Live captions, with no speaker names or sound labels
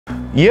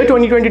Year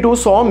 2022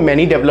 saw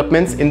many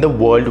developments in the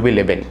world we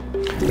live in.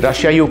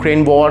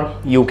 Russia-Ukraine war,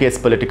 UK's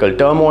political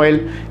turmoil,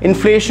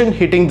 inflation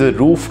hitting the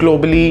roof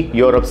globally,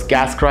 Europe's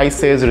gas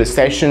crisis,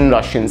 recession,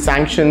 Russian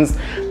sanctions,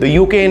 the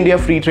UK-India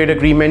free trade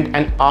agreement,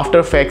 and after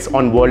effects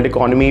on world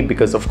economy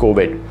because of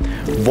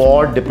COVID.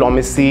 War,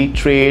 diplomacy,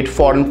 trade,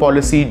 foreign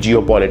policy,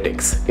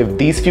 geopolitics. If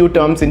these few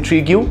terms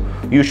intrigue you,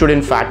 you should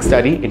in fact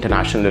study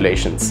international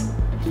relations.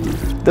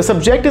 The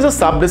subject is a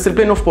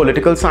sub-discipline of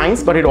political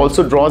science, but it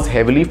also draws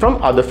heavily from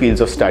other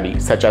fields of study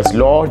such as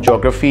law,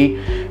 geography,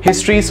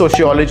 history,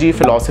 sociology,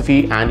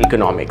 philosophy, and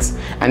economics.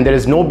 And there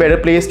is no better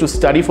place to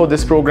study for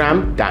this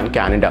program than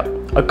Canada,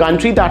 a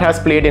country that has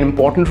played an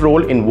important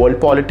role in world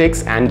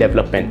politics and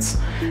developments.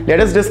 Let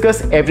us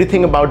discuss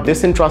everything about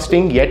this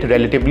interesting yet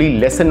relatively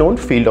lesser known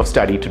field of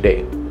study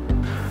today.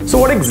 So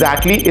what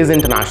exactly is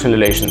international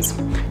relations?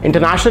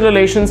 International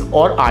relations,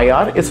 or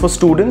IR, is for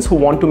students who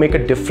want to make a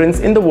difference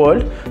in the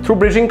world through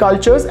bridging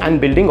cultures and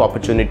building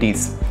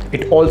opportunities.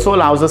 It also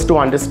allows us to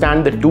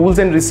understand the tools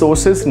and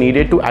resources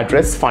needed to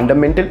address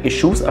fundamental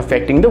issues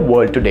affecting the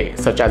world today,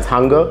 such as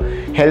hunger,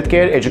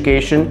 healthcare,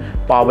 education,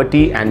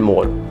 poverty, and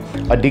more.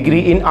 A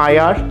degree in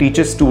IR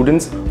teaches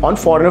students on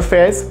foreign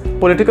affairs,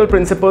 political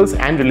principles,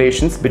 and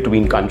relations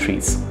between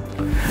countries.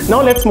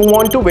 Now let's move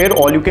on to where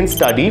all you can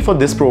study for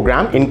this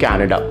program in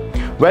Canada.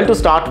 Well, to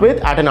start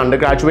with, at an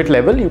undergraduate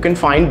level, you can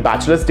find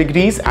bachelor's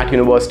degrees at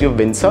University of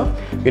Windsor,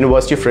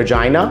 University of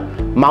Regina,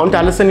 Mount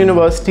Allison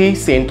University,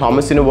 St.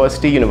 Thomas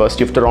University,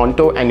 University of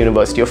Toronto, and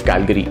University of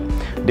Calgary.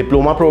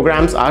 Diploma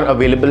programs are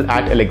available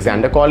at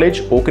Alexander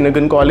College,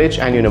 Okanagan College,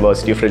 and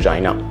University of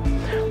Regina.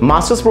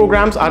 Master's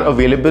programs are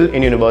available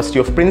in University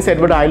of Prince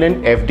Edward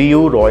Island,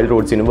 FDU, Royal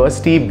Roads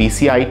University,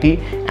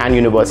 BCIT, and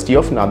University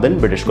of Northern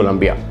British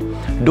Columbia.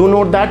 Do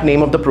note that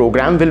name of the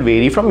program will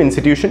vary from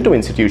institution to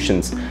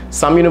institutions.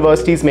 Some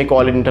universities may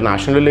call it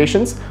International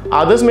Relations,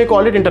 others may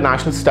call it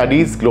International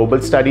Studies,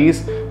 Global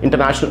Studies,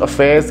 International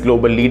Affairs,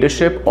 Global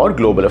Leadership, or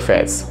Global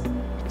Affairs.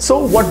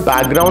 So what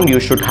background you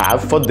should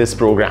have for this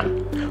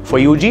program? For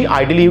UG,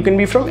 ideally you can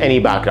be from any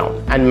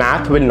background, and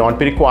math will not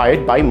be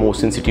required by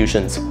most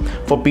institutions.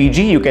 For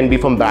PG, you can be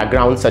from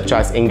backgrounds such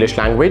as English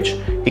language,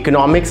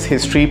 economics,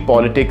 history,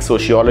 politics,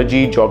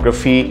 sociology,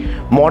 geography,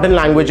 modern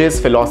languages,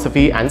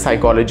 philosophy, and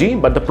psychology,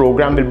 but the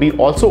program will be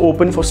also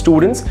open for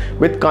students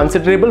with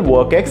considerable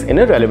work ex in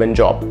a relevant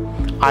job.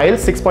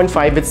 IELTS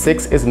 6.5 with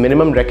 6 is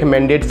minimum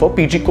recommended for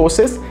PG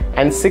courses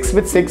and 6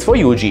 with 6 for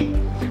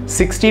UG.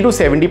 60 to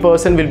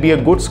 70% will be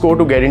a good score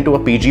to get into a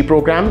PG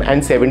program,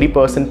 and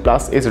 70%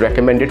 plus is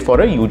recommended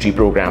for a UG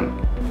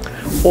program.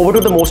 Over to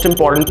the most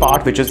important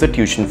part, which is the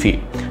tuition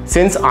fee.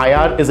 Since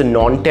IR is a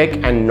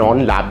non-tech and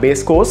non-lab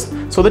based course,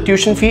 so the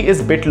tuition fee is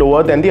a bit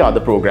lower than the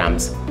other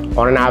programs.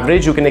 On an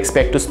average, you can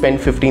expect to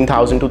spend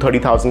 15,000 to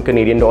 30,000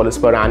 Canadian dollars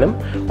per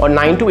annum, or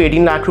 9 to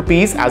 18 lakh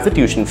rupees as the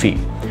tuition fee.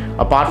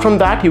 Apart from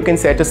that, you can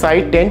set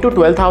aside 10 to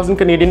 12,000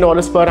 Canadian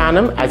dollars per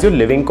annum as your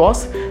living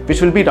costs, which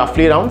will be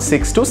roughly around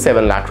 6 to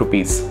 7 lakh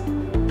rupees.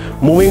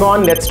 Moving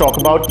on, let's talk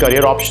about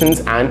career options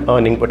and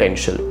earning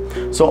potential.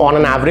 So on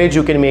an average,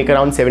 you can make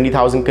around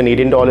 70,000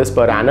 Canadian dollars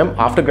per annum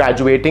after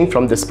graduating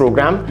from this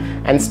program,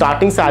 and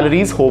starting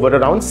salaries hover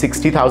around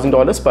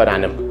 $60,000 per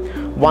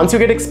annum. Once you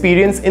get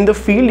experience in the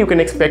field, you can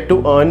expect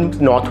to earn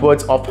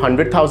northwards of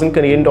 100,000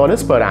 Canadian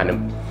dollars per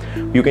annum.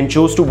 You can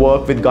choose to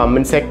work with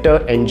government sector,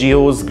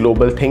 NGOs,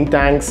 global think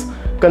tanks,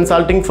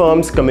 consulting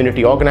firms,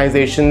 community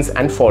organizations,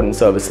 and foreign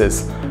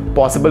services.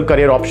 Possible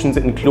career options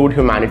include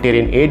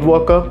humanitarian aid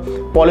worker,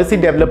 policy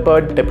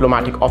developer,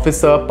 diplomatic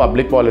officer,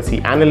 public policy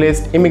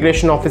analyst,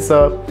 immigration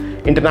officer,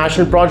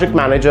 international project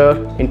manager,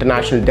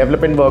 international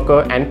development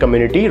worker, and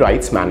community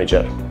rights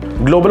manager.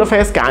 Global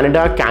Affairs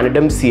Canada,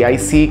 Canadam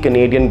CIC,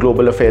 Canadian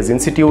Global Affairs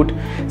Institute,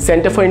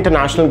 Centre for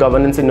International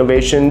Governance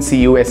Innovation,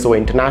 CUSO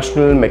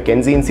International,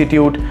 Mackenzie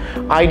Institute,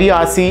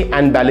 IDRC,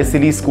 and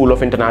Ballysilly School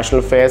of International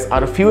Affairs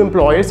are a few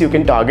employers you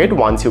can target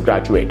once you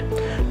graduate.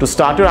 To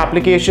start your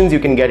applications, you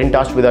can get in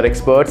touch with our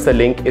experts. The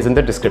link is in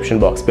the description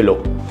box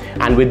below.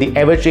 And with the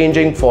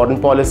ever-changing foreign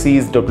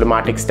policies,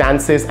 diplomatic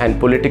stances, and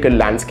political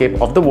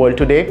landscape of the world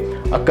today,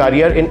 a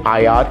career in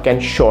IR can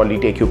surely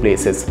take you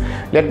places.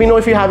 Let me know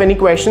if you have any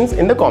questions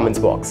in the comments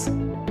box.